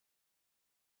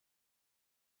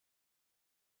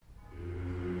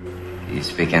you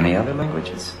speak any other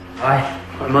languages?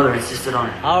 My mother insisted on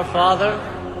it. Our Father,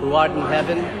 who art in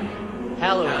heaven,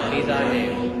 hallowed be thy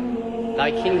name. Thy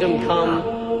kingdom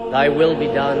come, thy will be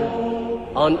done,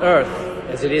 on earth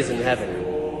as it is in heaven.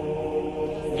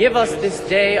 Give us this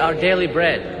day our daily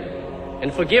bread,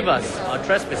 and forgive us our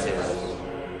trespasses,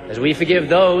 as we forgive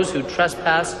those who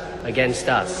trespass against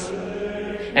us.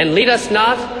 And lead us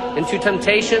not into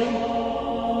temptation,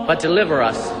 but deliver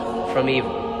us from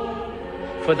evil.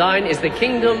 For thine is the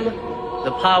kingdom,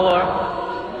 the power,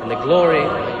 and the glory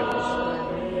are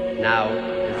yours, now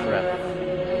and forever.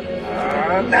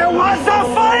 There was a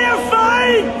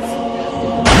firefight!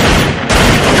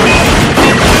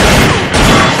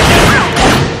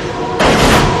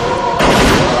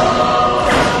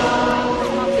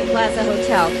 Plaza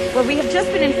Hotel, where we have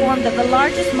just been informed that the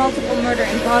largest multiple murder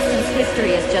in Boston's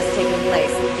history has just taken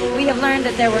place. We have learned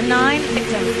that there were 9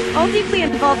 victims, all deeply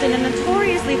involved in a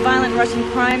notoriously violent Russian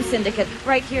crime syndicate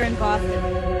right here in Boston.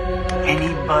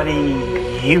 Anybody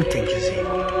you think is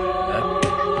evil?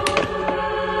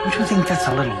 Don't you think that's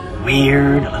a little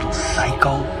weird, a little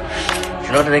psycho?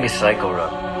 You know what I think is psycho,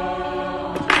 Rob?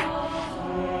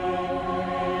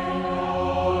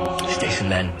 Station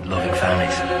men with loving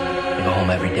families. They go home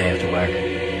every day after work.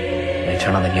 And they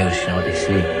turn on the news, you know what they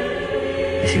see?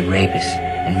 They see rapists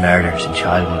and murderers and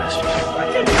child molesters.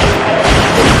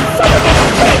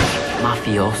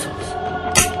 Mafiosos.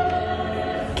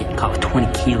 Getting caught with 20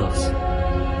 kilos.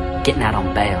 Getting out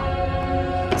on bail.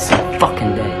 Some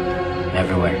fucking day.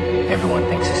 Everywhere, everyone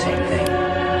thinks the same thing.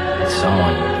 That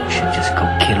someone should just go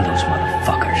kill those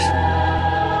motherfuckers.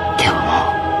 Kill them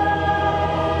all.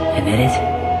 Admit it?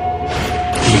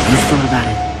 Either you thought about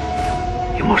it.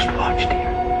 You must watch, dear.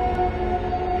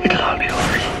 It'll all be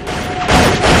yours.